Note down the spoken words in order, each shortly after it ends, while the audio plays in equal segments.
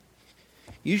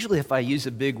Usually if I use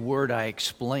a big word, I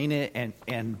explain it,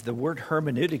 and the word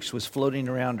hermeneutics was floating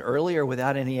around earlier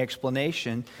without any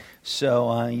explanation.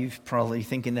 So you're probably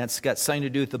thinking that's got something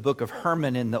to do with the book of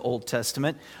Herman in the Old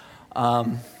Testament.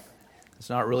 It's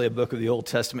not really a book of the Old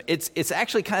Testament. It's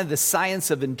actually kind of the science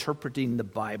of interpreting the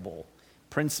Bible,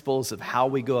 principles of how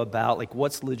we go about, like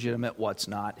what's legitimate, what's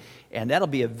not. And that'll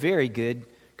be a very good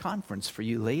conference for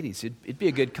you ladies. It'd be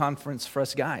a good conference for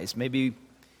us guys. Maybe,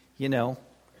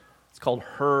 it's called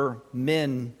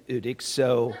hermeneutics,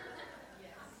 so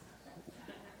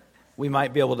we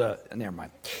might be able to, never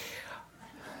mind.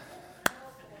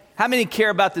 How many care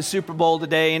about the Super Bowl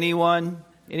today? Anyone?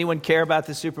 Anyone care about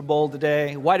the Super Bowl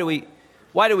today? Why do we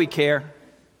care?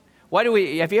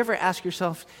 Have you ever asked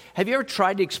yourself, have you ever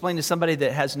tried to explain to somebody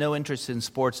that has no interest in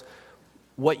sports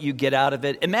what you get out of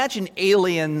it? Imagine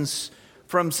aliens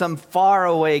from some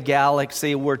faraway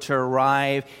galaxy were to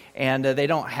arrive and they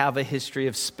don't have a history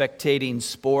of spectating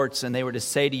sports, and they were to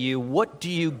say to you, what do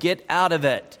you get out of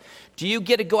it? Do you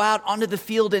get to go out onto the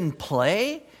field and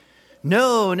play?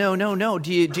 No.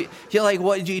 Do you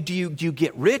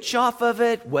get rich off of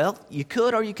it? Well, you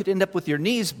could, or you could end up with your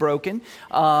knees broken.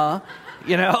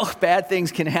 Bad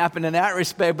things can happen in that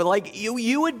respect. But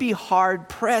you would be hard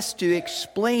pressed to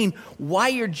explain why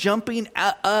you're jumping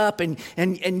up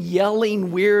and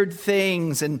yelling weird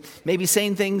things and maybe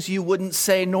saying things you wouldn't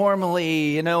say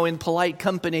normally, in polite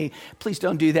company. Please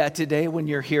don't do that today when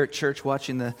you're here at church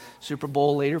watching the Super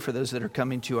Bowl later, for those that are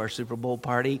coming to our Super Bowl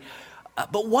party.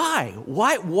 But why?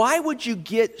 Why would you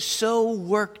get so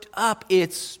worked up?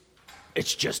 It's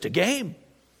just a game.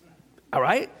 All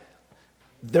right?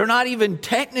 They're not even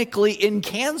technically in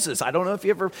Kansas. I don't know if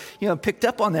you ever, picked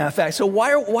up on that fact. So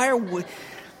why are we?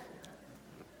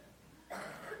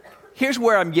 Here's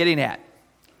where I'm getting at.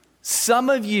 Some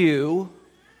of you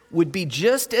would be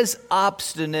just as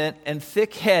obstinate and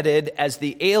thick-headed as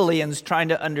the aliens trying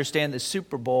to understand the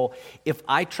Super Bowl if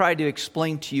I tried to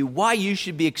explain to you why you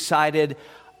should be excited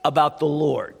about the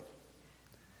Lord.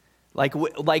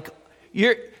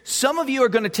 Some of you are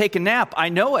going to take a nap. I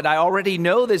know it. I already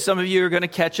know that some of you are going to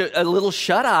catch a little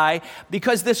shut-eye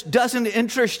because this doesn't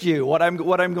interest you, what I'm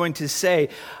going to say.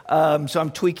 So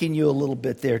I'm tweaking you a little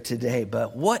bit there today.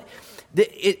 But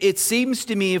it seems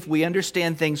to me, if we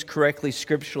understand things correctly,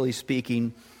 scripturally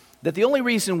speaking, that the only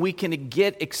reason we can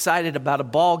get excited about a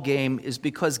ball game is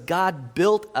because God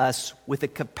built us with a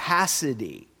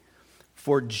capacity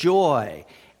for joy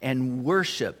and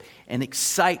worship and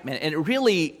excitement. And it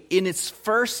really, in its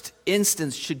first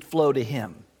instance, should flow to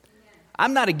Him.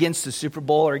 I'm not against the Super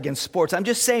Bowl or against sports. I'm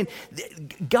just saying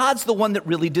God's the one that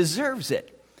really deserves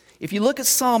it. If you look at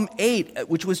Psalm 8,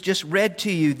 which was just read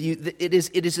to you, it is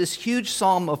this huge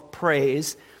psalm of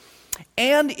praise.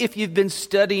 And if you've been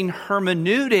studying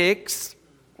hermeneutics,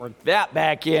 work that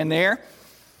back in there.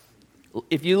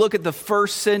 If you look at the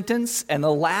first sentence and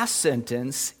the last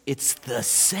sentence, it's the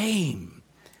same.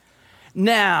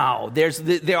 Now,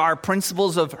 there are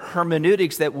principles of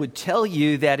hermeneutics that would tell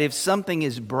you that if something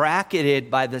is bracketed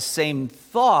by the same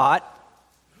thought,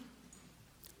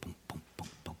 boom, boom, boom,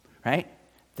 boom, right?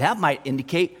 That might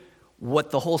indicate what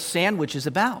the whole sandwich is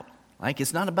about. Like,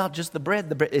 it's not about just the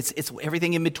bread. It's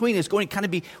everything in between. It's going to kind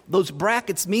of be, those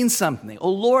brackets mean something.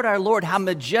 Oh, Lord, our Lord, how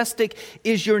majestic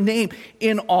is your name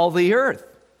in all the earth.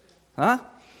 Huh?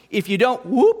 If you don't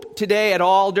whoop today at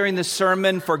all during the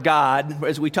sermon for God,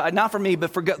 as we talk, not for me,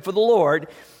 but for the Lord,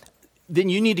 then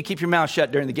you need to keep your mouth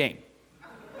shut during the game.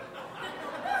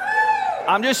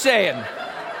 I'm just saying.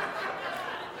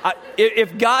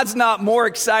 If God's not more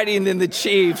exciting than the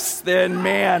Chiefs, then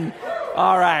man,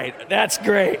 all right, that's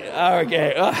great.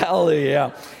 Okay, oh,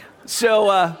 hallelujah.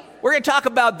 So we're going to talk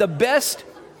about the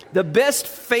best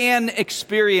fan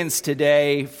experience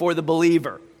today for the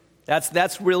believer.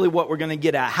 That's really what we're going to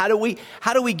get at. How do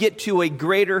we get to a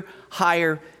greater,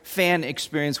 higher fan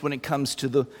experience when it comes to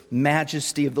the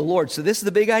majesty of the Lord? So this is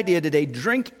the big idea today.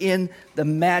 Drink in the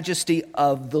majesty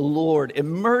of the Lord.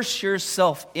 Immerse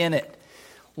yourself in it.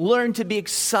 Learn to be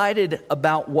excited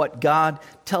about what God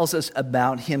tells us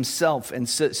about Himself. And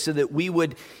so that we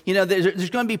would, there's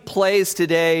going to be plays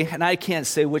today, and I can't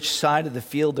say which side of the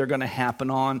field they're going to happen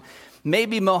on.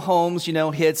 Maybe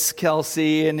Mahomes, hits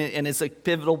Kelsey and it's a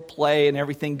pivotal play and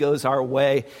everything goes our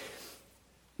way.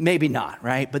 Maybe not,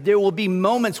 right? But there will be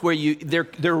moments where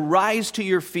they're rise to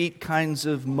your feet kinds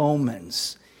of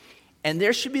moments. And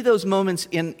there should be those moments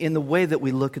in the way that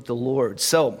we look at the Lord.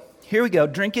 So here we go.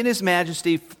 Drink in His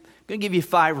majesty. I'm going to give you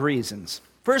 5 reasons.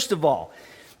 First of all,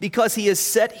 because He has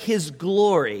set His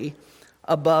glory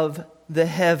above the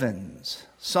heavens.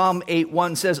 Psalm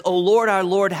 8:1 says, O Lord, our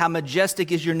Lord, how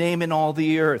majestic is your name in all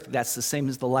the earth. That's the same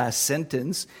as the last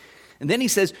sentence. And then he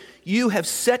says, you have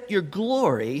set your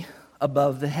glory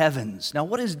above the heavens. Now,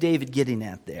 what is David getting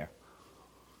at there?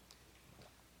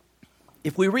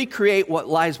 If we recreate what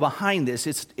lies behind this,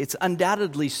 it's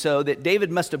undoubtedly so that David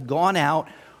must have gone out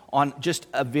on just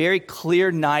a very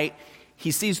clear night.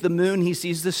 He sees the moon, he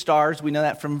sees the stars. We know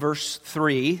that from verse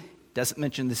 3. Doesn't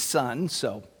mention the sun,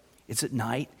 so it's at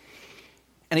night.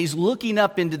 And he's looking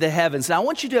up into the heavens. Now, I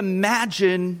want you to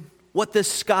imagine what the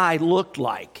sky looked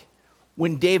like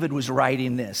when David was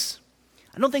writing this.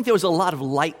 I don't think there was a lot of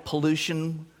light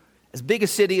pollution. As big a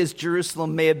city as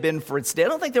Jerusalem may have been for its day, I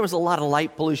don't think there was a lot of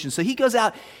light pollution. So he goes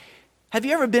out. Have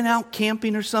you ever been out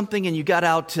camping or something and you got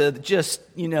out to just,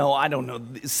 I don't know,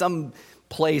 some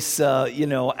place,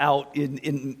 out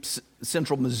in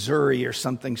central Missouri or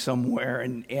something somewhere,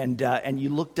 and you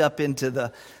looked up into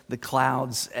the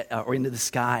clouds or into the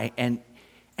sky, and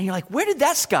you're like, where did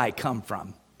that sky come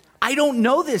from? I don't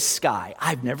know this sky.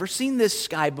 I've never seen this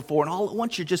sky before. And all at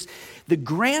once, you're just the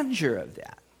grandeur of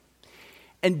that.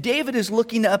 And David is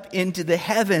looking up into the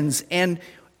heavens, and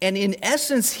in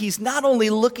essence, he's not only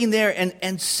looking there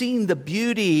and seeing the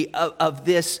beauty of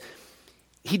this,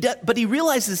 but he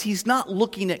realizes he's not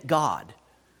looking at God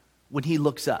when he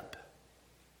looks up.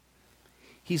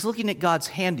 He's looking at God's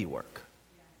handiwork.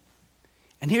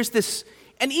 And here's this,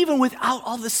 and even without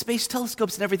all the space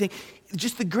telescopes and everything,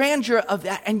 just the grandeur of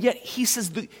that, and yet he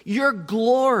says, your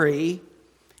glory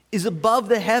is above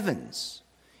the heavens.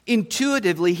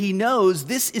 Intuitively, he knows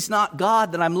this is not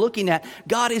God that I'm looking at.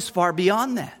 God is far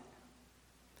beyond that.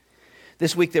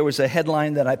 This week there was a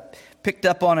headline that I picked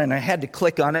up on and I had to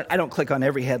click on it. I don't click on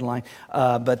every headline,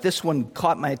 but this one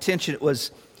caught my attention. It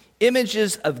was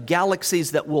images of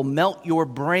galaxies that will melt your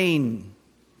brain.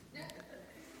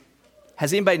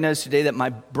 Has anybody noticed today that my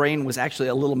brain was actually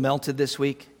a little melted this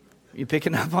week? You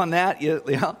picking up on that?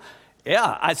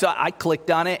 Yeah. So I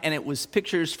clicked on it, and it was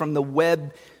pictures from the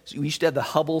Webb. So we used to have the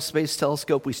Hubble Space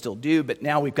Telescope. We still do, but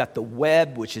now we've got the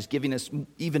Webb, which is giving us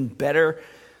even better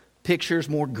pictures,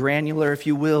 more granular, if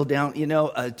you will, down,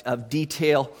 of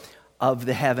detail of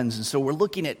the heavens. And so we're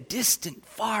looking at distant,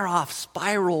 far-off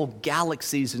spiral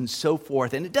galaxies and so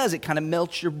forth. And it kind of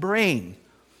melts your brain.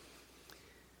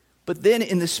 But then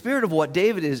in the spirit of what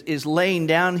David is laying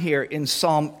down here in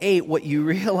Psalm 8, what you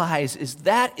realize is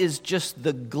that is just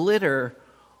the glitter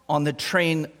on the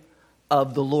train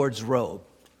of the Lord's robe.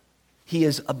 He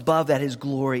is above that. His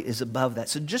glory is above that.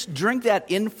 So just drink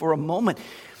that in for a moment.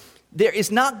 There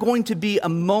is not going to be a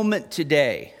moment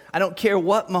today. I don't care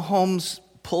what Mahomes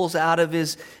pulls out of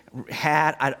his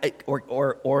hat,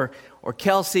 or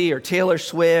Kelsey or Taylor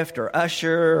Swift or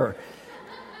Usher.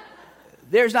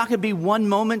 There's not going to be one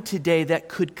moment today that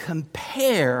could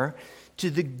compare to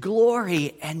the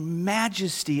glory and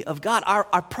majesty of God.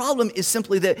 Our problem is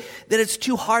simply that it's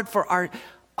too hard for our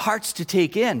hearts to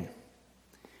take in.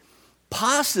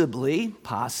 Possibly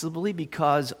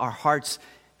because our hearts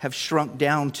have shrunk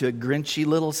down to a grinchy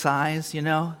little size,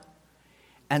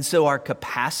 And so our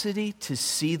capacity to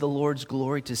see the Lord's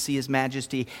glory, to see His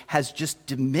majesty, has just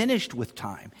diminished with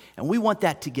time. And we want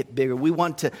that to get bigger. We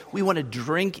want to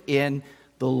drink in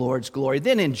the Lord's glory,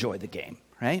 then enjoy the game,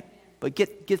 right? But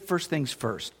get first things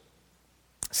first.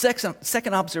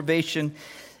 Second observation,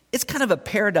 it's kind of a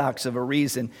paradox of a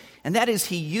reason, and that is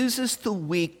He uses the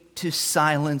weak to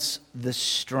silence the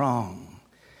strong.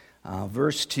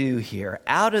 Verse 2 here,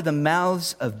 out of the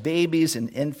mouths of babies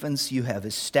and infants you have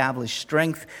established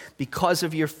strength because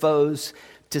of your foes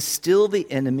to still the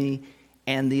enemy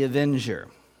and the avenger.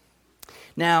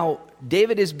 Now,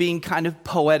 David is being kind of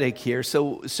poetic here.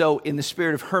 So in the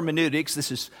spirit of hermeneutics,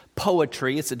 this is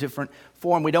poetry. It's a different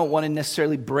form. We don't want to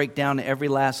necessarily break down every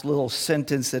last little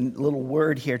sentence and little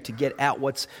word here to get at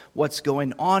what's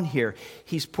going on here.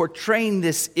 He's portraying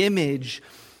this image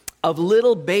of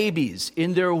little babies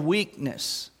in their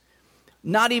weakness,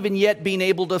 not even yet being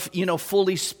able to,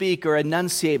 fully speak or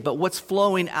enunciate, but what's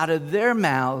flowing out of their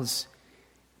mouths,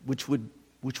 which would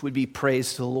be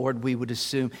praise to the Lord, we would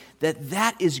assume,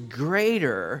 that is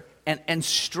greater and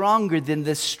stronger than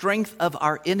the strength of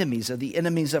our enemies, of the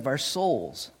enemies of our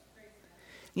souls.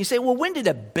 And you say, well, when did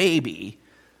a baby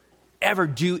ever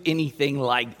do anything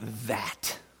like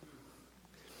that?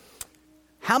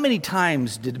 How many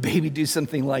times did a baby do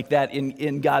something like that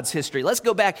in God's history? Let's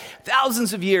go back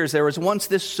thousands of years. There was once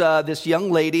this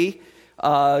young lady.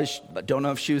 I don't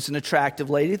know if she was an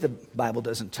attractive lady. The Bible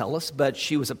doesn't tell us, but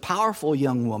she was a powerful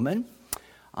young woman.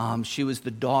 She was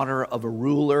the daughter of a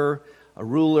ruler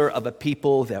of a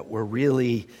people that were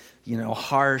really,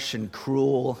 harsh and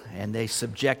cruel, and they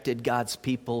subjected God's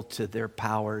people to their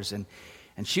powers. And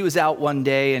she was out one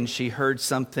day, and she heard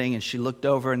something, and she looked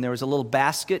over, and there was a little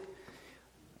basket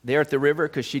there at the river,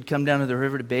 because she'd come down to the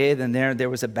river to bathe, and there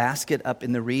was a basket up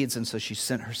in the reeds, and so she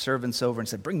sent her servants over and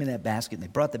said, bring me that basket, and they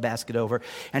brought the basket over,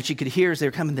 and she could hear as they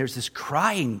were coming, there's this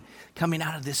crying coming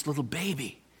out of this little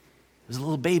baby. It was a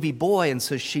little baby boy, and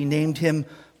so she named him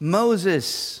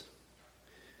Moses.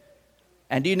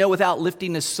 And do you know, without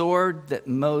lifting a sword, that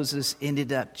Moses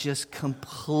ended up just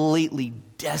completely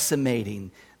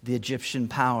decimating the Egyptian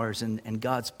powers, and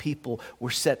God's people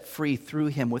were set free through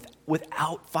him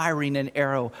without firing an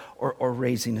arrow or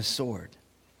raising a sword.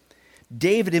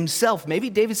 David himself, maybe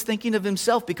David's thinking of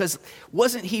himself, because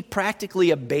wasn't he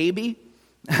practically a baby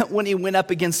when he went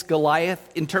up against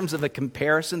Goliath? In terms of a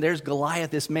comparison, there's Goliath,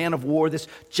 this man of war, this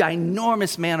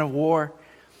ginormous man of war,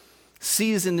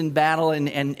 seasoned in battle,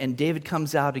 and David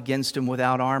comes out against him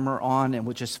without armor on and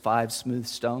with just 5 smooth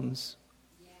stones.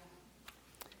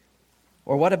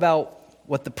 Or what about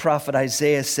what the prophet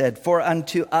Isaiah said? For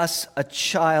unto us a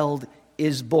child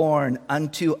is born,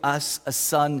 unto us a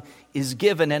son is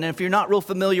given. And if you're not real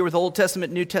familiar with Old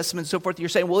Testament, New Testament, and so forth, you're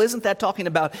saying, well, isn't that talking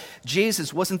about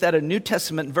Jesus? Wasn't that a New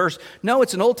Testament verse? No,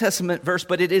 it's an Old Testament verse,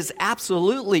 but it is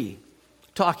absolutely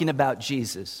talking about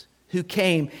Jesus, who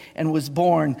came and was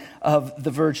born of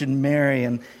the Virgin Mary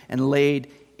and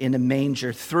laid in a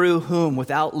manger, through whom,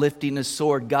 without lifting a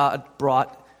sword, God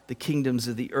brought the kingdoms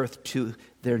of the earth to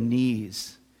their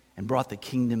knees and brought the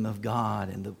kingdom of God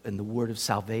and the word of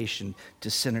salvation to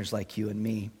sinners like you and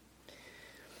me.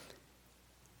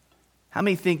 How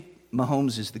many think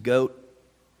Mahomes is the GOAT?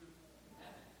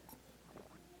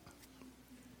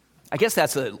 I guess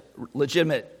that's a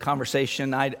legitimate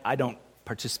conversation. I don't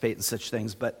participate in such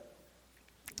things, but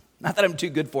not that I'm too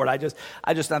good for it.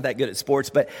 I just not that good at sports.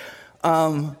 But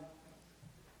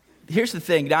here's the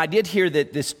thing. Now, I did hear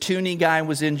that this Tooney guy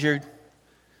was injured,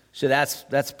 so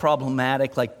that's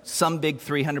problematic. Like, some big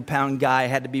 300-pound guy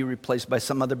had to be replaced by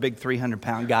some other big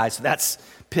 300-pound guy, so that's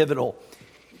pivotal.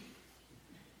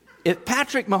 If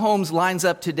Patrick Mahomes lines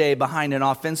up today behind an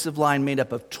offensive line made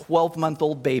up of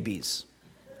 12-month-old babies,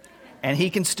 and he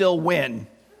can still win,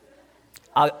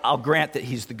 I'll grant that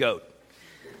he's the GOAT.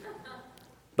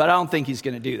 But I don't think he's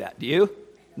going to do that. Do you?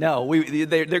 No,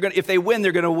 they're going. If they win,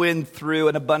 they're going to win through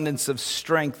an abundance of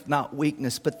strength, not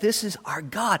weakness. But this is our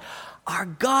God. Our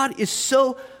God is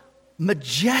so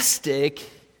majestic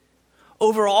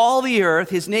over all the earth.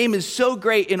 His name is so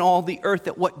great in all the earth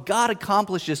that what God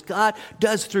accomplishes, God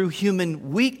does through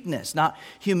human weakness, not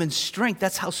human strength.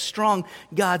 That's how strong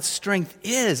God's strength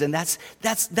is, and that's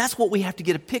what we have to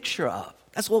get a picture of.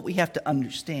 That's what we have to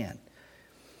understand.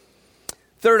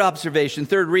 Third observation,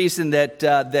 third reason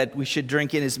that we should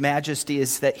drink in his majesty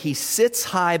is that he sits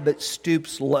high but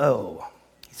stoops low.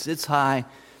 He sits high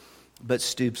but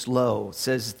stoops low. It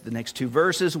says the next 2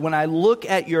 verses, when I look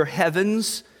at your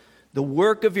heavens, the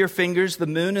work of your fingers, the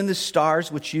moon and the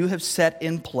stars which you have set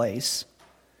in place,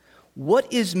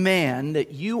 what is man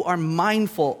that you are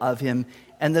mindful of him,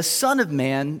 and the son of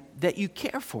man that you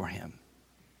care for him?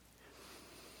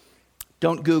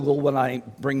 Don't Google when I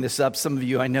bring this up. Some of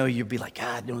you, I know you'll be like,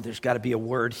 God, no, there's got to be a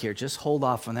word here. Just hold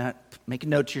off on that. Make a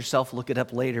note to yourself, look it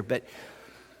up later. But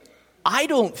I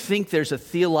don't think there's a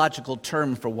theological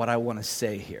term for what I want to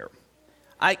say here.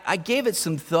 I gave it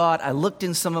some thought. I looked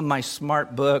in some of my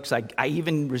smart books. I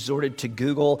even resorted to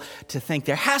Google to think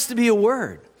there has to be a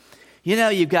word. You know,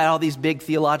 you've got all these big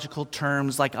theological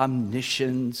terms like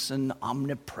omniscience and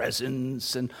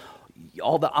omnipresence and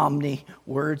all the omni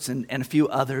words and a few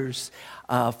others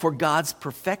for God's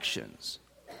perfections.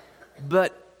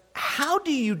 But how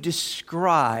do you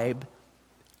describe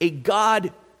a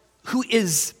God who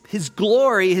is his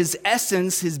glory, his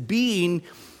essence, his being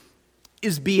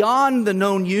is beyond the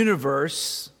known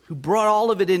universe, who brought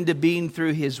all of it into being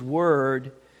through his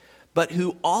word, but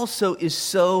who also is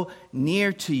so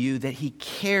near to you that he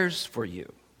cares for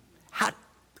you?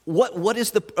 What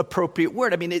is the appropriate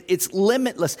word? I mean, it's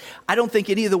limitless. I don't think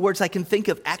any of the words I can think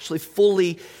of actually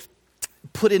fully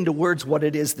put into words what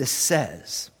it is this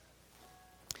says.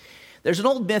 There's an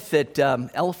old myth that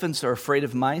elephants are afraid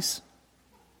of mice,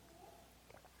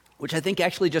 which I think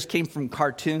actually just came from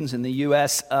cartoons in the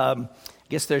U.S. I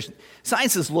guess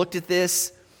science has looked at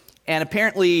this, and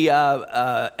apparently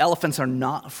elephants are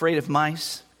not afraid of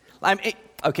mice.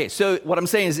 Okay, so what I'm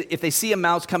saying is if they see a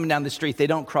mouse coming down the street, they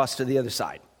don't cross to the other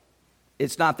side.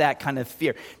 It's not that kind of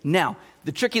fear. Now,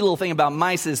 the tricky little thing about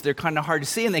mice is they're kind of hard to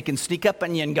see, and they can sneak up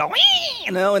on you and go, wee,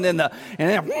 you know, and then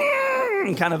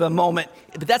kind of a moment.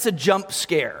 But that's a jump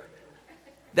scare.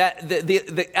 That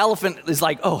the elephant is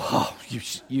like, oh,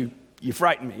 you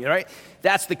frighten me, right?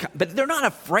 But they're not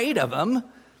afraid of them.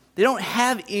 They don't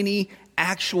have any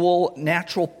actual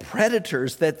natural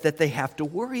predators that they have to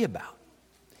worry about.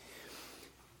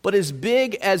 But as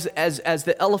big as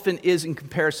the elephant is in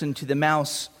comparison to the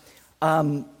mouse,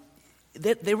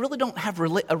 they really don't have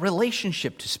a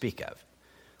relationship to speak of.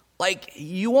 Like,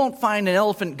 you won't find an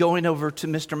elephant going over to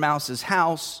Mr. Mouse's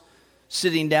house,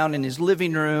 sitting down in his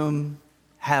living room,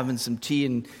 having some tea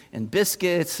and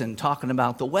biscuits and talking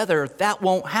about the weather. That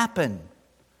won't happen.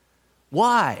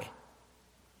 Why?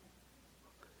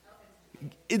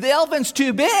 The elephant's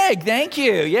too big. Thank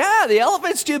you. Yeah, the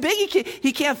elephant's too big.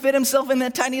 He can't fit himself in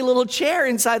that tiny little chair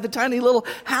inside the tiny little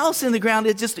house in the ground.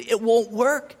 It won't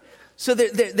work. So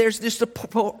there's just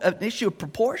an issue of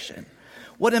proportion.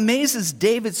 What amazes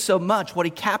David so much, what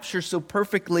he captures so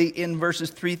perfectly in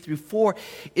verses 3 through 4,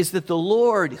 is that the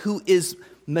Lord, who is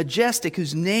majestic,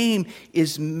 whose name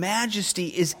is Majesty,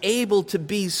 is able to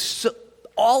be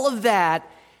all of that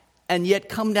and yet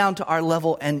come down to our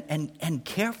level and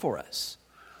care for us,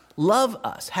 love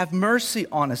us, have mercy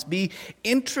on us, be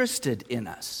interested in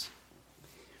us.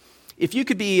 If you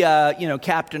could be,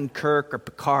 Captain Kirk or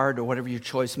Picard or whatever your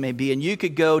choice may be, and you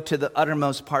could go to the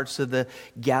uttermost parts of the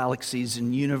galaxies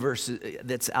and universe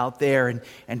that's out there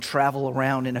and travel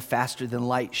around in a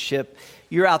faster-than-light ship,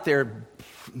 you're out there,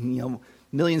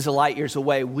 millions of light years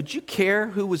away. Would you care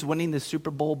who was winning the Super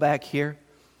Bowl back here?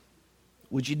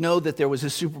 Would you know that there was a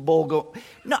Super Bowl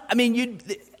No, I mean,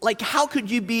 how could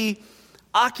you be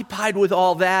occupied with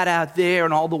all that out there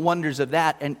and all the wonders of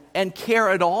that and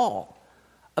care at all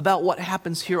about what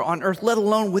happens here on earth, let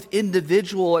alone with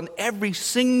individual and every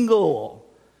single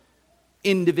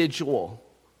individual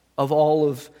of all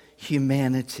of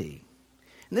humanity?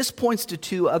 And this points to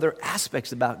two other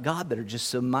aspects about God that are just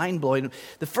so mind-blowing.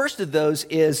 The first of those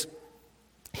is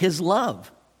His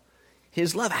love.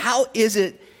 His love. How is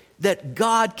it that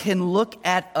God can look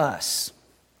at us,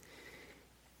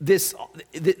 this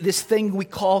thing we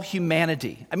call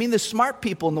humanity? I mean, the smart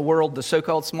people in the world, the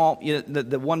so-called small,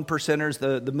 the one percenters,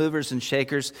 the movers and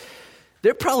shakers,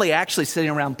 they're probably actually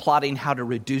sitting around plotting how to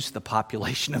reduce the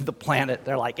population of the planet.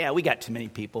 They're like, yeah, we got too many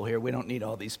people here. We don't need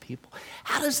all these people.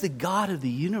 How does the God of the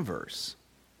universe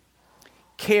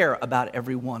care about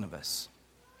every one of us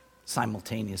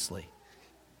simultaneously?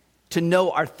 To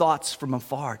know our thoughts from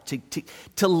afar,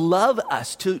 to love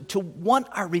us, to want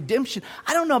our redemption.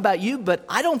 I don't know about you, but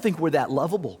I don't think we're that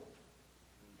lovable.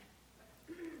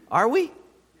 Are we?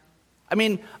 I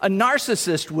mean, a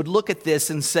narcissist would look at this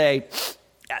and say,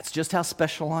 that's just how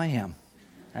special I am,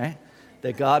 right?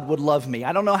 That God would love me.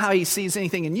 I don't know how He sees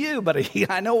anything in you, but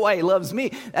I know why He loves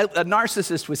me. A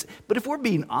narcissist was, but if we're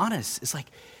being honest, it's like,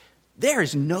 there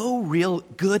is no real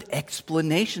good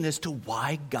explanation as to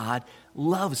why God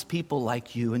loves people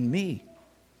like you and me.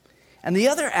 And the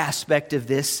other aspect of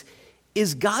this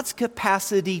is God's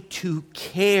capacity to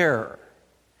care.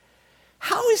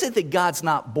 How is it that God's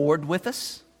not bored with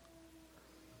us?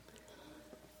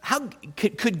 How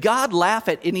could God laugh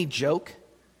at any joke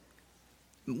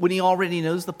when He already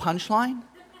knows the punchline?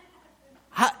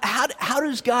 How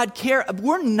does God care?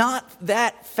 We're not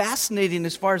that fascinating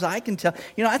as far as I can tell.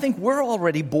 I think we're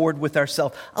already bored with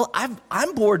ourselves.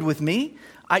 I'm bored with me.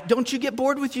 Don't you get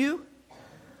bored with you?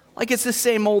 Like, it's the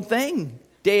same old thing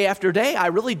day after day. I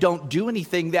really don't do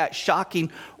anything that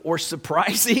shocking or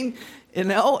surprising.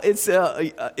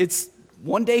 It's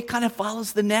one day kind of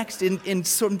follows the next in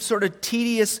some sort of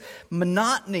tedious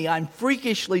monotony. I'm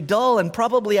freakishly dull, and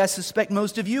probably I suspect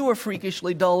most of you are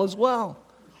freakishly dull as well.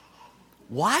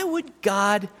 Why would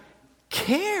God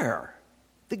care?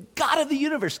 The God of the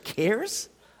universe cares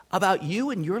about you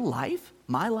and your life,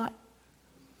 my life.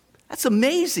 That's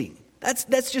amazing.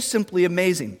 That's just simply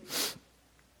amazing.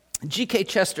 G.K.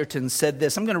 Chesterton said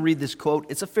this. I'm going to read this quote.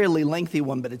 It's a fairly lengthy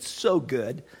one, but it's so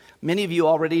good. Many of you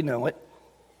already know it.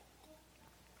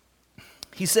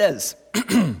 He says,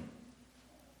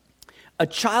 a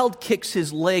child kicks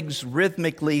his legs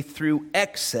rhythmically through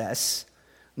excess,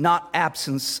 not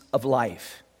absence of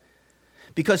life.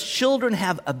 Because children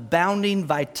have abounding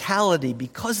vitality,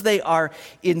 because they are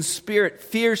in spirit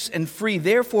fierce and free,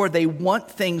 therefore they want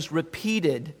things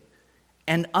repeated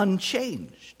and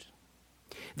unchanged.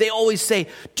 They always say,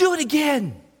 do it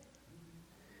again.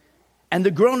 And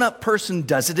the grown-up person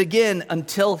does it again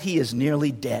until he is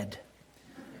nearly dead.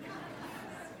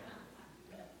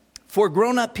 For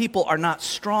grown-up people are not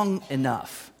strong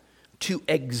enough to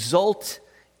exult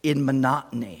in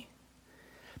monotony.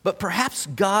 But perhaps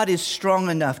God is strong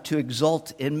enough to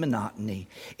exult in monotony.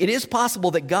 It is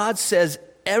possible that God says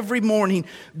every morning,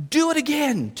 do it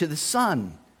again to the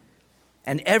sun.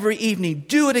 And every evening,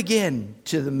 do it again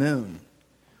to the moon.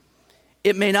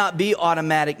 It may not be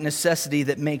automatic necessity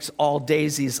that makes all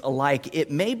daisies alike. It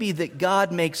may be that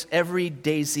God makes every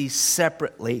daisy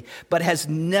separately, but has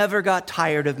never got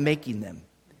tired of making them.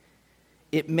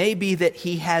 It may be that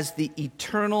he has the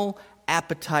eternal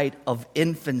appetite of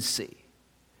infancy.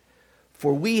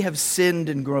 For we have sinned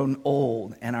and grown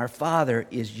old, and our Father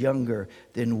is younger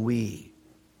than we.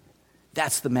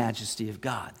 That's the majesty of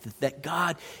God, that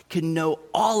God can know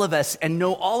all of us and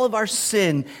know all of our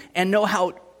sin and know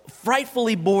how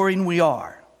frightfully boring we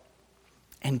are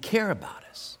and care about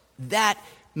us. That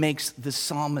makes the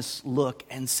psalmist look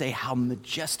and say, how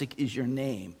majestic is your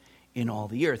name in all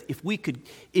the earth. If we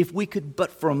could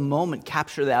but for a moment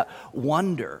capture that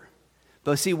wonder.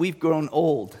 But see, we've grown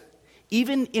old.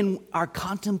 Even in our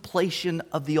contemplation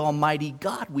of the Almighty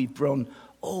God, we've grown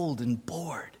old and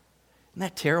bored. Isn't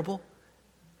that terrible?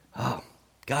 Oh,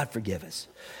 God forgive us.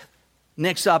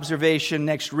 Next observation,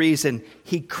 next reason.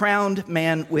 He crowned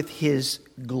man with his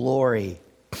glory.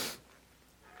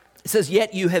 It says,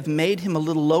 yet you have made him a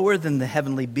little lower than the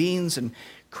heavenly beings and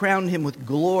crowned him with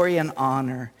glory and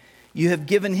honor. You have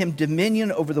given him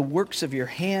dominion over the works of your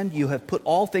hand. You have put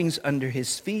all things under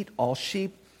his feet, all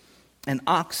sheep and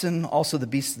oxen, also the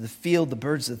beasts of the field, the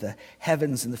birds of the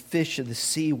heavens, and the fish of the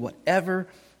sea, whatever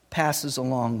passes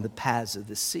along the paths of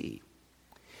the sea.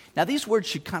 Now, these words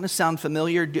should kind of sound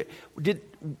familiar.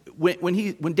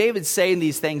 When David's saying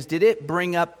these things, did it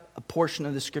bring up a portion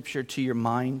of the scripture to your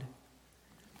mind?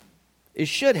 It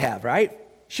should have, right?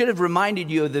 Should have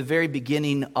reminded you of the very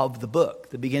beginning of the book,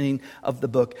 the beginning of the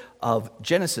book of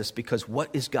Genesis, because what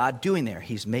is God doing there?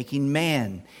 He's making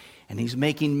man, and he's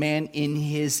making man in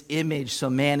his image. So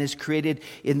man is created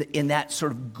in that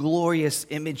sort of glorious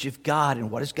image of God.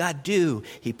 And what does God do?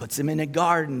 He puts him in a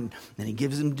garden, and he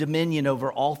gives him dominion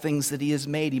over all things that he has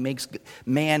made. He makes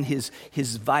man his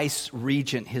vice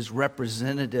regent, his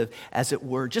representative, as it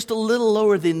were, just a little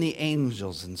lower than the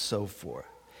angels and so forth.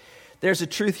 There's a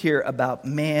truth here about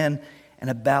man and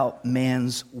about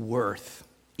man's worth.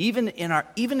 Even in our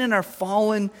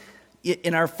fallen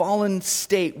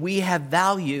state, we have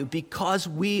value because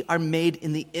we are made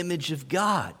in the image of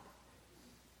God.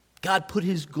 God put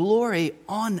his glory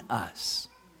on us.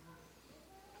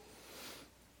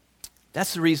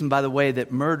 That's the reason, by the way,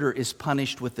 that murder is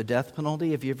punished with the death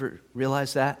penalty. Have you ever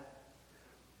realized that?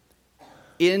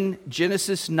 In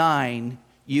Genesis 9,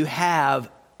 you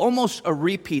have almost a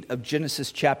repeat of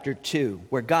Genesis chapter 2,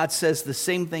 where God says the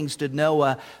same things to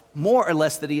Noah, more or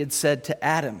less that he had said to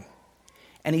Adam.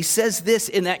 And he says this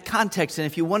in that context, and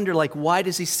if you wonder, why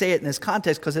does he say it in this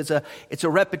context? Because it's a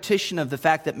repetition of the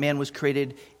fact that man was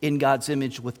created in God's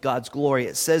image with God's glory.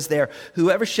 It says there,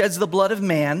 whoever sheds the blood of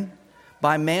man,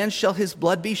 by man shall his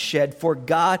blood be shed, for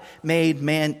God made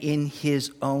man in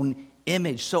his own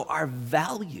image. So our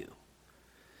value,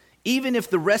 even if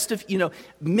the rest of,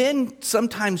 men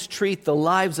sometimes treat the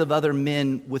lives of other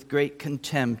men with great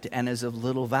contempt and as of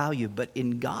little value. But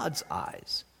in God's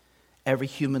eyes, every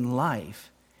human life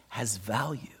has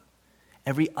value.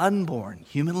 Every unborn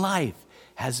human life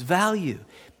has value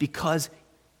because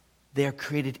they're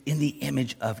created in the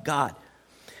image of God.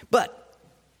 But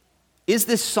is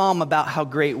this psalm about how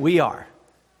great we are?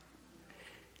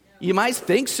 You might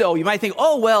think so. You might think,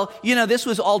 this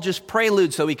was all just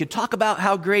prelude so we could talk about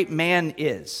how great man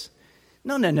is.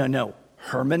 No.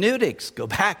 Hermeneutics. Go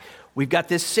back. We've got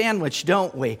this sandwich,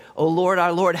 don't we? Oh, Lord,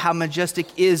 our Lord, how majestic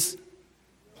is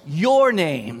your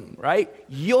name, right?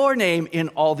 Your name in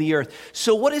all the earth.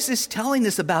 So what is this telling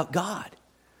us about God?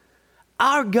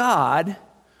 Our God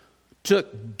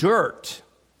took dirt.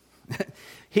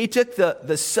 He took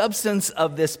the substance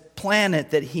of this planet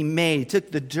that he made, he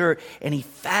took the dirt, and he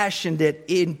fashioned it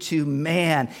into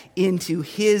man, into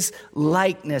his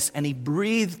likeness, and he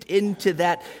breathed into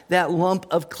that lump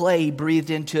of clay, he breathed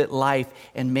into it life,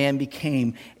 and man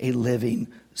became a living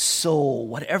soul.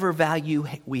 Whatever value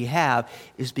we have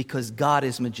is because God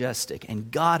is majestic,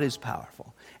 and God is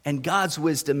powerful, and God's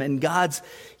wisdom and God's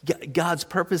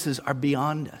purposes are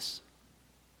beyond us.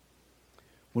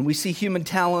 When we see human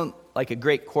talent, like a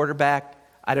great quarterback,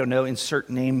 I don't know, insert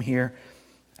name here.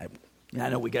 I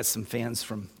know we got some fans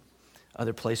from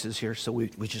other places here, so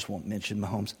we just won't mention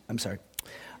Mahomes. I'm sorry.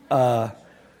 Or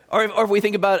if we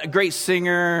think about a great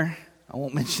singer, I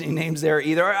won't mention any names there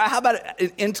either. Or how about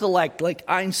an intellect like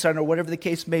Einstein or whatever the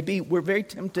case may be? We're very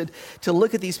tempted to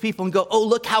look at these people and go, oh,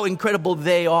 look how incredible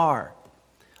they are.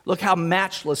 Look how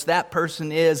matchless that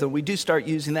person is. And we do start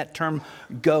using that term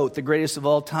GOAT, the greatest of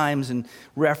all times, in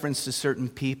reference to certain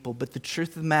people. But the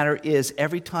truth of the matter is,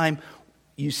 every time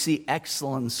you see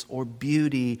excellence or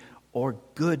beauty or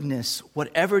goodness,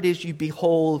 whatever it is you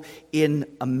behold in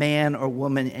a man or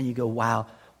woman, and you go,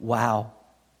 wow,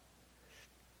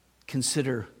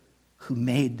 consider who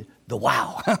made the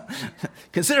wow.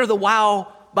 Consider the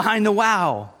wow behind the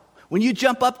wow. When you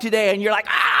jump up today and you're like,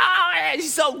 man,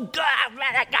 he's so good.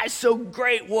 Man, that guy's so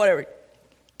great, whatever.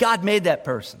 God made that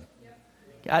person.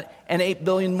 God, and 8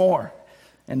 billion more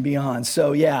and beyond.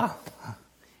 So yeah,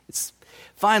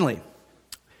 finally,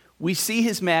 we see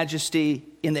his majesty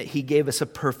in that he gave us a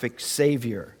perfect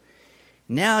Savior.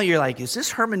 Now you're like, is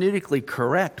this hermeneutically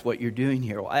correct what you're doing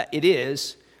here? Well, it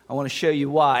is. I want to show you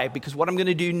why, because what I'm going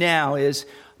to do now is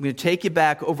I'm going to take you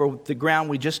back over the ground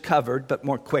we just covered, but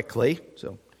more quickly.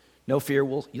 So no fear,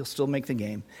 you'll still make the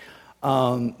game.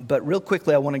 But real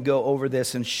quickly, I want to go over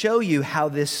this and show you how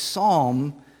this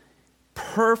psalm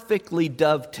perfectly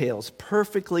dovetails,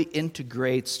 perfectly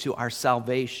integrates to our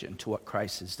salvation, to what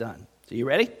Christ has done. So you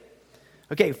ready?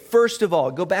 Okay, first of all,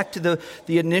 go back to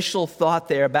the initial thought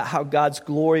there about how God's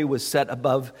glory was set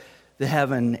above the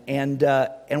heaven. And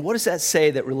what does that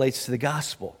say that relates to the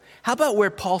gospel? How about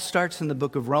where Paul starts in the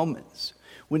book of Romans?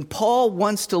 When Paul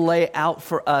wants to lay out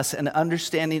for us an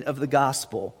understanding of the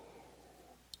gospel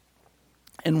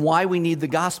and why we need the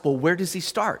gospel, where does he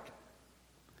start?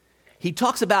 He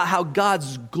talks about how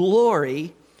God's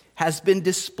glory has been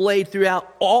displayed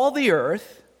throughout all the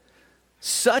earth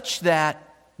such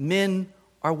that men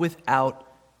are without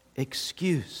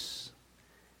excuse.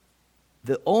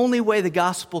 The only way the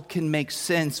gospel can make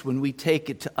sense when we take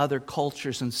it to other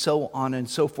cultures and so on and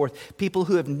so forth, people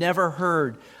who have never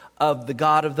heard of the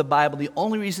God of the Bible, the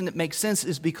only reason it makes sense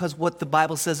is because what the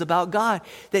Bible says about God,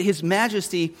 that his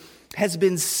majesty has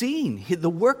been seen. The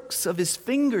works of his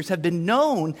fingers have been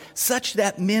known such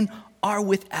that men are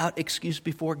without excuse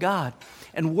before God.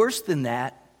 And worse than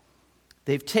that,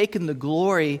 they've taken the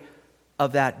glory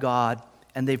of that God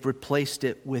and they've replaced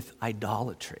it with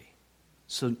idolatry.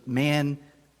 So man,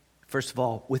 first of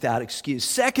all, without excuse.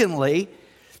 Secondly,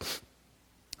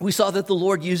 we saw that the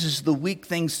Lord uses the weak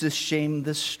things to shame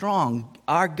the strong.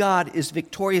 Our God is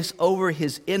victorious over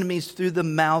his enemies through the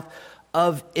mouth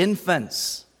of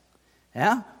infants.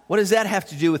 Yeah? What does that have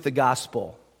to do with the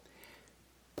gospel?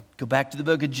 Go back to the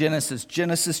book of Genesis.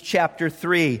 Genesis chapter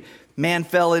 3. Man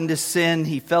fell into sin.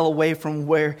 He fell away from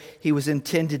where he was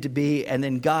intended to be. And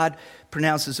then God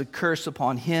pronounces a curse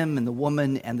upon him and the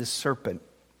woman and the serpent.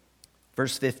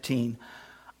 Verse 15.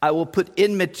 I will put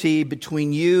enmity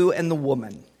between you and the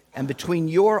woman, and between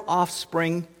your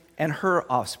offspring and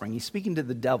her offspring. He's speaking to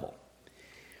the devil.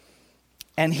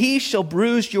 And he shall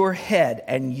bruise your head,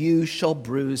 and you shall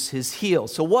bruise his heel.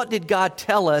 So what did God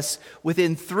tell us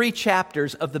within 3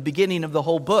 chapters of the beginning of the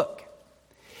whole book?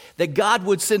 That God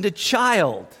would send a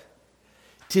child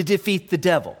to defeat the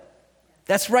devil.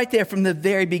 That's right there from the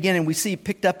very beginning. We see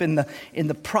picked up in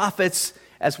the prophets,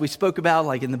 as we spoke about,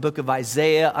 like in the book of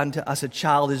Isaiah, unto us a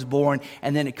child is born.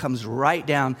 And then it comes right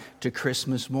down to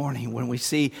Christmas morning when we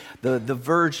see the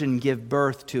virgin give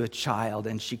birth to a child.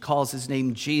 And she calls his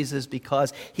name Jesus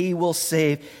because he will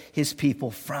save his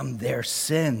people from their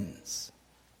sins.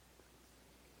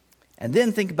 And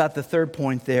then think about the third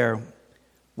point there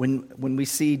when we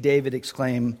see David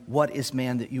exclaim, what is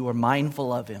man that you are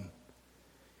mindful of him?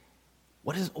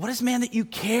 What is man that you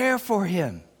care for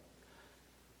him?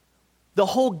 The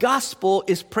whole gospel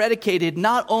is predicated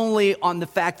not only on the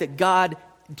fact that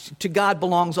to God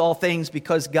belongs all things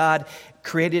because God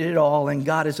created it all and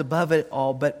God is above it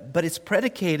all, but it's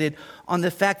predicated on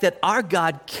the fact that our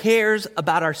God cares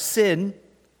about our sin,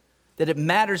 that it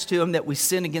matters to him that we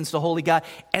sin against a holy God,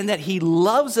 and that he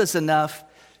loves us enough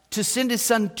to send his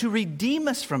son to redeem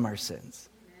us from our sins.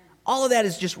 All of that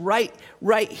is just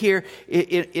right here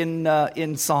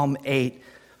in Psalm 8.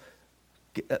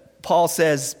 Paul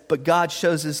says, but God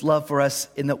shows his love for us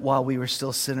in that while we were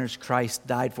still sinners, Christ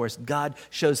died for us. God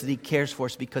shows that he cares for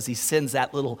us because he sends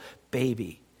that little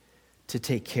baby to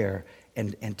take care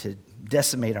and to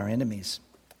decimate our enemies.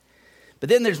 But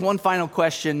then there's one final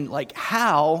question, like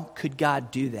how could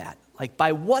God do that? Like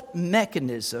by what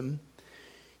mechanism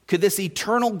could this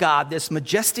eternal God, this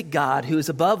majestic God who is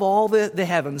above all the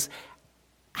heavens,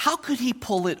 how could he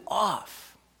pull it off?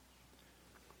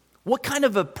 What kind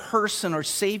of a person or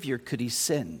savior could he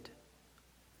send?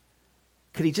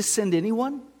 Could he just send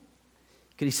anyone?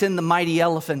 Could he send the mighty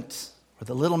elephant or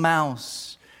the little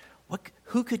mouse?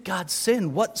 Who could God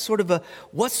send? What sort of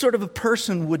a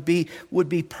person would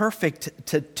be perfect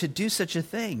to do such a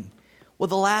thing? Well,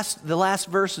 the last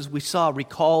verses we saw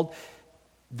recalled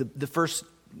the first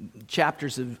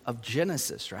chapters of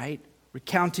Genesis, right?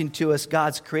 Recounting to us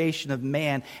God's creation of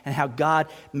man and how God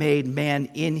made man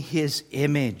in his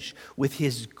image with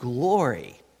his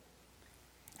glory.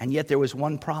 And yet there was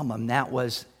one problem, that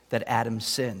was that Adam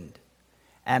sinned.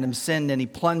 Adam sinned and he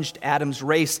plunged Adam's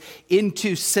race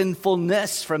into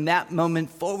sinfulness from that moment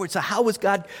forward. So how was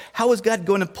God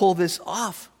going to pull this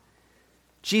off?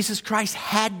 Jesus Christ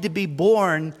had to be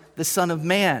born the Son of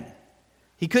Man.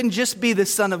 He couldn't just be the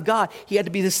Son of God. He had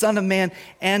to be the Son of Man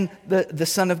and the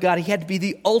Son of God. He had to be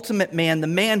the ultimate man, the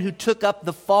man who took up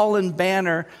the fallen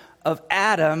banner of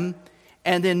Adam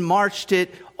and then marched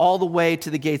it all the way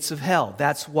to the gates of hell.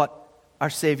 That's what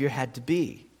our Savior had to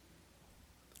be.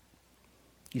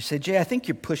 You say, Jay, I think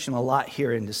you're pushing a lot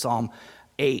here into Psalm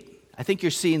 8. I think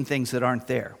you're seeing things that aren't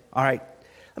there. All right,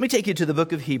 let me take you to the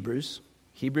book of Hebrews,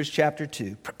 Hebrews chapter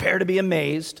 2. Prepare to be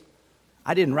amazed.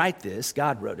 I didn't write this.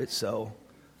 God wrote it, so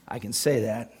I can say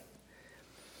that.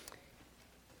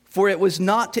 For it was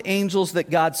not to angels that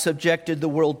God subjected the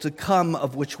world to come,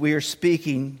 of which we are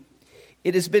speaking.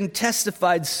 It has been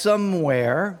testified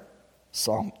somewhere,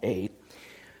 Psalm 8.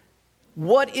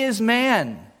 What is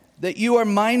man that you are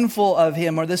mindful of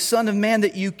him, or the Son of Man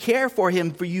that you care for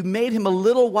him? For you made him a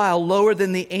little while lower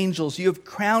than the angels. You have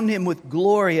crowned him with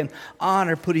glory and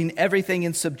honor, putting everything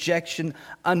in subjection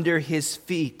under his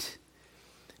feet.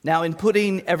 Now, in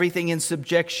putting everything in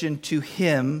subjection to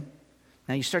him,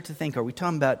 now you start to think, are we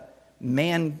talking about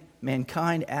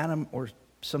mankind, Adam, or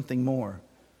something more?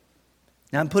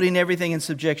 Now, in putting everything in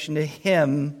subjection to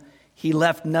him, he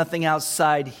left nothing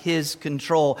outside his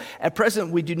control. At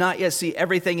present, we do not yet see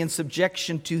everything in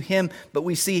subjection to him, but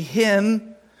we see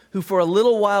him who for a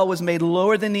little while was made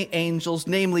lower than the angels,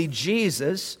 namely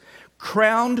Jesus,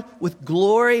 crowned with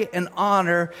glory and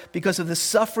honor because of the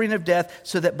suffering of death,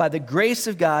 so that by the grace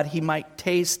of God he might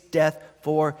taste death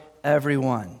for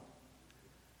everyone.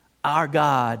 Our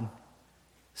God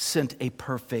sent a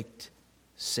perfect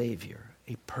Savior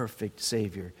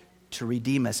to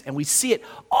redeem us. And we see it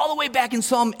all the way back in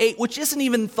Psalm 8, which isn't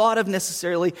even thought of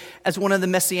necessarily as one of the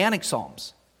messianic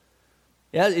psalms.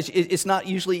 Yeah, it's not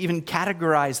usually even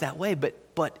categorized that way,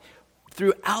 but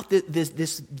throughout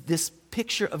this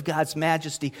picture of God's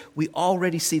majesty, we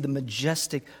already see the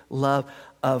majestic love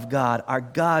of God. Our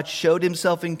God showed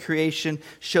himself in creation,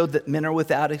 showed that men are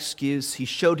without excuse. He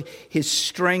showed his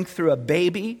strength through a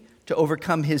baby to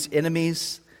overcome his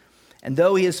enemies. And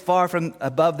though he is far from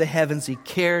above the heavens, he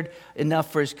cared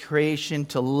enough for his creation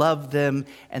to love them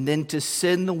and then to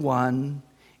send the one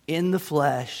in the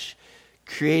flesh,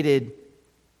 created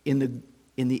in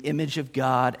the image of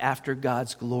God, after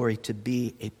God's glory, to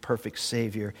be a perfect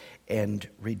Savior and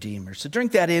Redeemer. So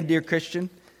drink that in, dear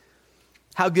Christian.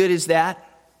 How good is that?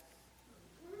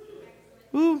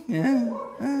 Ooh,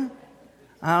 yeah.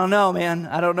 I don't know, man.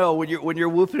 I don't know. When you're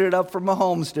whooping it up for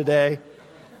Mahomes today,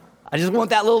 I just want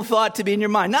that little thought to be in your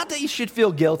mind. Not that you should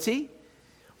feel guilty,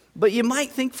 but you might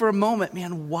think for a moment,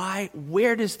 man,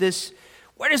 where does this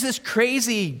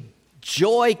crazy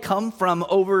joy come from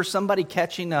over somebody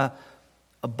catching a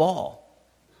ball?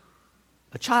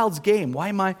 A child's game. Why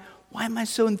am I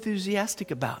so enthusiastic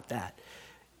about that?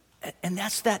 And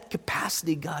that's that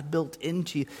capacity God built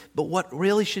into you. But what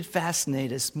really should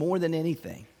fascinate us more than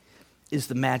anything is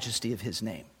the majesty of his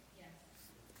name.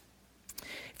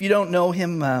 If you don't know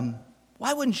him,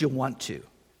 why wouldn't you want to?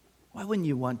 Why wouldn't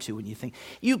you want to when you think?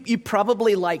 You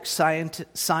probably like science.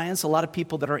 A lot of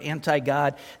people that are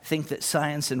anti-God think that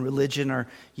science and religion are,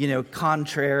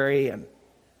 contrary and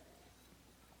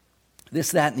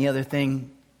this, that, and the other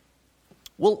thing.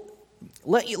 Well,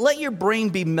 let your brain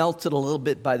be melted a little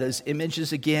bit by those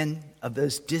images again of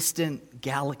those distant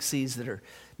galaxies that are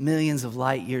millions of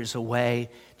light years away.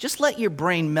 Just let your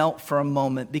brain melt for a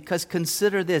moment, because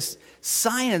consider this.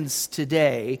 Science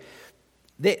today,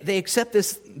 they accept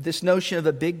this notion of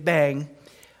a Big Bang,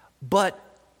 but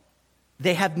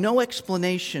they have no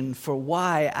explanation for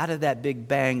why out of that Big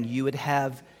Bang you would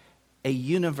have a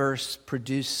universe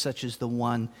produced such as the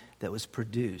one that was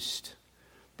produced,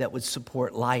 that would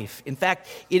support life. In fact,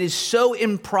 it is so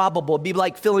improbable. It'd be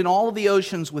like filling all of the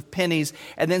oceans with pennies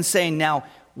and then saying, now,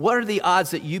 what are the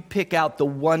odds that you pick out the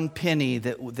one penny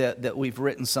that we've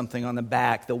written something on the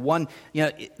back? The one,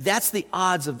 that's the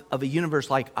odds of a universe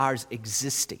like ours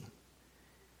existing.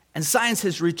 And science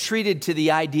has retreated to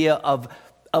the idea of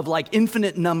like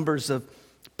infinite numbers of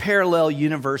parallel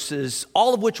universes,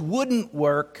 all of which wouldn't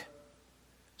work,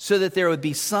 so that there would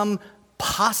be some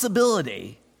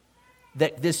possibility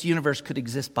that this universe could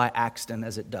exist by accident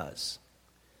as it does.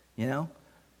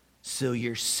 So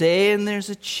you're saying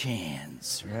there's a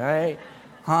chance, right?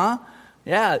 Huh?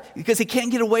 Yeah, because he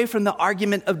can't get away from the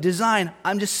argument of design.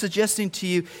 I'm just suggesting to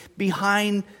you,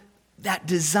 behind that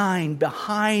design,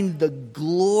 behind the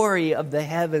glory of the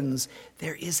heavens,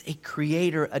 there is a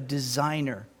creator, a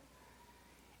designer.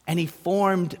 And he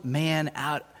formed man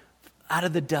out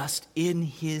of the dust in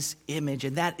his image,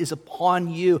 and that is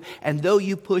upon you. And though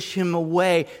you push him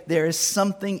away, there is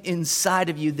something inside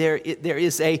of you. There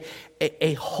is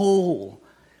a hole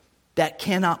that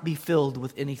cannot be filled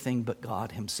with anything but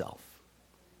God himself.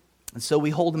 And so we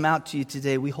hold them out to you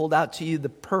today. We hold out to you the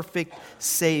perfect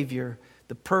Savior,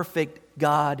 the perfect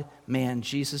God-man,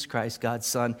 Jesus Christ, God's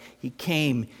Son. He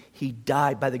came, He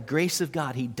died. By the grace of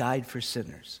God, He died for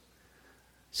sinners,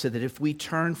 so that if we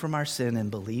turn from our sin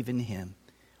and believe in Him,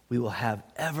 we will have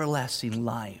everlasting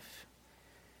life.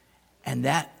 And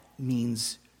that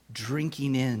means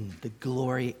drinking in the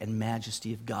glory and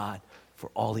majesty of God for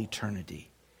all eternity.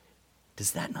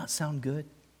 Does that not sound good?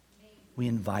 We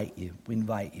invite you. We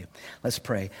invite you. Let's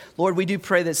pray. Lord, we do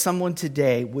pray that someone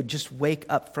today would just wake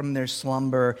up from their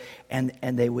slumber and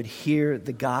they would hear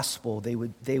the gospel. They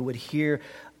would hear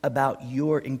about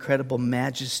your incredible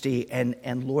majesty,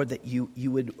 and Lord, that you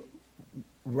would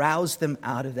rouse them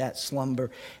out of that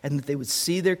slumber, and that they would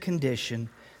see their condition,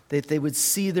 that they would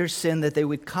see their sin, that they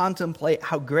would contemplate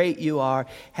how great you are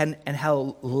and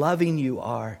how loving you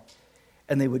are,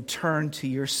 and they would turn to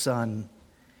your Son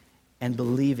and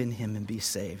believe in Him and be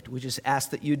saved. We just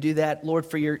ask that you do that, Lord,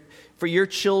 for your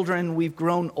children. We've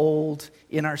grown old.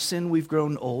 In our sin, we've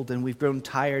grown old, and we've grown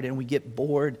tired, and we get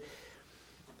bored.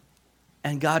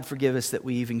 And God, forgive us that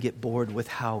we even get bored with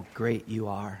how great you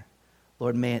are.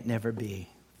 Lord, may it never be.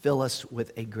 Fill us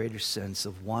with a greater sense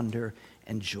of wonder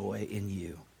and joy in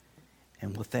you.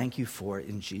 And we'll thank you for it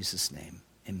in Jesus' name.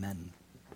 Amen.